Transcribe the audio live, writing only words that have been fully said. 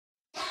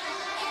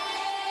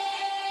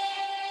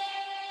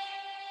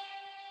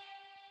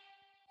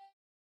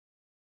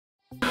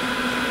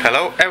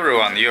Hello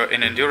everyone, you're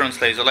in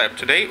Endurance Laser Lab.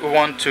 Today we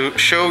want to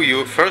show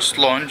you first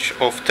launch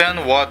of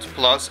 10 watt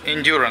plus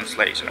endurance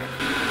laser.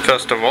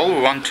 First of all, we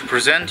want to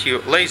present you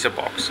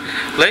LaserBox.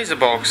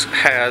 LaserBox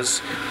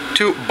has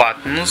two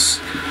buttons,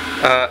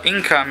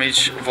 incoming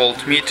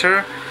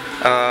voltmeter,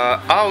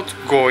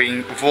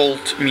 outgoing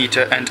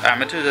voltmeter and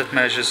ammeter that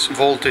measures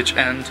voltage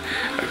and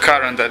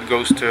current that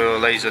goes to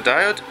laser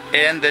diode,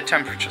 and the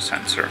temperature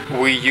sensor.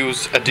 We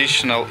use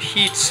additional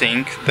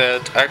heatsink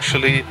that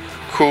actually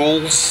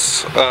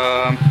cools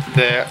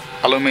the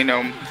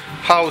aluminum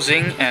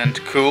housing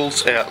and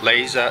cools a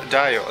laser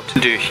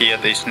diode. Do you hear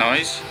this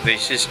noise?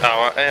 This is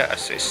our air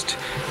assist.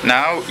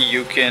 Now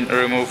you can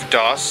remove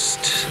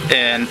dust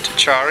and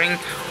charring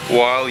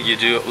while you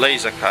do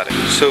laser cutting.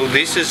 So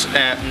this is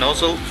a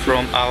nozzle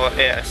from our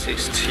air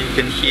assist. You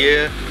can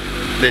hear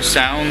the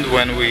sound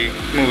when we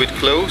move it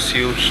close.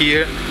 You'll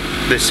hear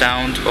the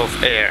sound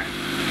of air.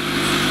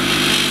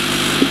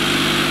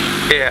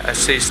 Air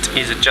assist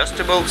is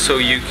adjustable, so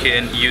you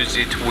can use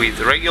it with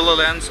regular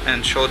lens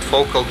and short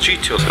focal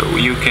G2, so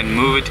you can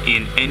move it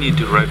in any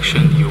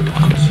direction you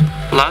want.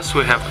 Plus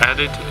we have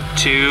added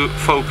two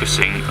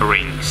focusing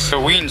rings.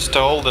 So we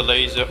installed the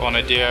laser on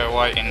a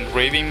DIY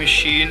engraving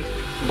machine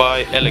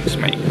by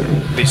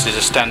Eleksmaker. This is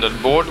a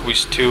standard board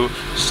with two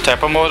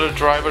stepper motor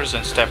drivers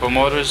and stepper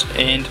motors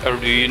and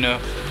Arduino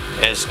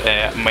as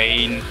a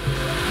main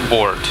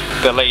board.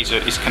 The laser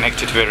is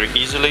connected very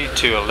easily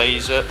to a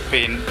laser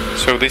pin.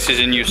 So this is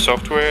a new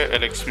software,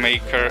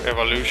 Eleksmaker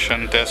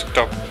Evolution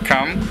Desktop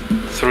CAM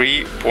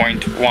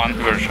 3.1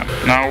 version.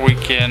 Now we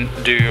can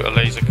do a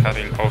laser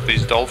cutting of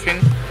this Dolphin,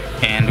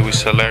 and we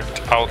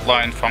select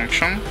outline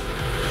function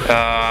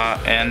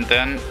and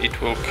then it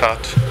will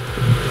cut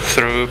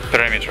through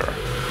perimeter.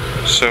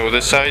 So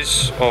the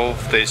size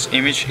of this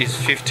image is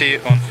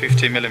 50 on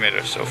 50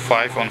 millimeters, so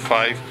 5 on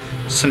 5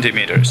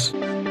 centimeters.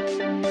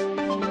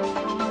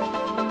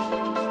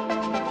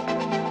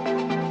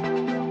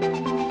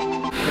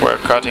 We're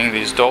cutting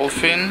this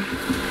Dolphin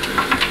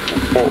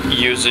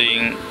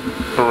using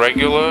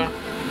regular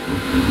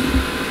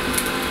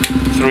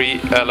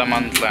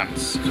 3-element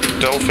lens.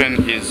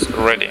 Dolphin is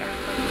ready.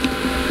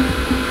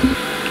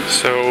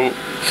 So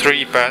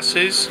 3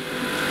 passes,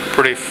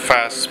 pretty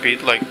fast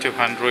speed, like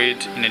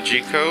 200 in a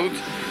G code,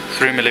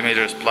 3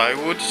 millimeters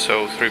plywood,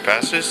 so 3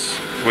 passes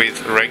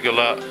with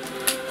regular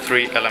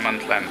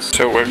 3-element lens.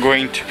 So we're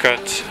going to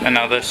cut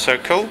another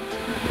circle,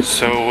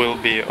 so will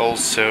be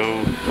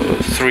also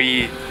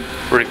 3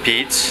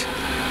 repeats,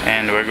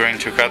 and we're going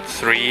to cut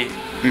 3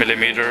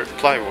 millimeter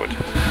plywood.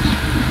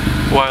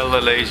 While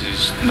the laser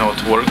is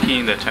not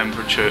working, the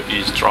temperature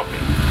is dropping.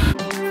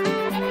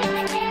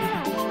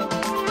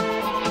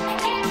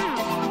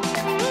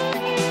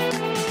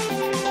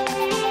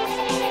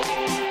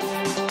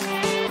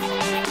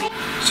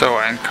 So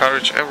I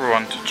encourage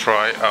everyone to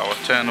try our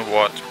 10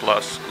 watt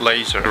plus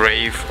laser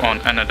engrave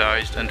on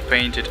anodized and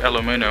painted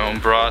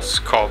aluminum, brass,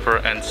 copper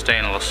and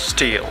stainless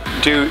steel.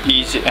 Do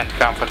easy and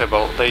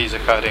comfortable laser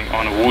cutting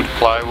on wood,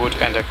 plywood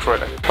and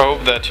acrylic.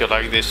 Hope that you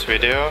like this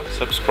video,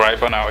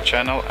 subscribe on our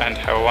channel and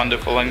have a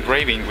wonderful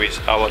engraving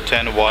with our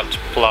 10 watt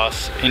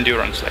plus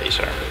endurance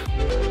laser.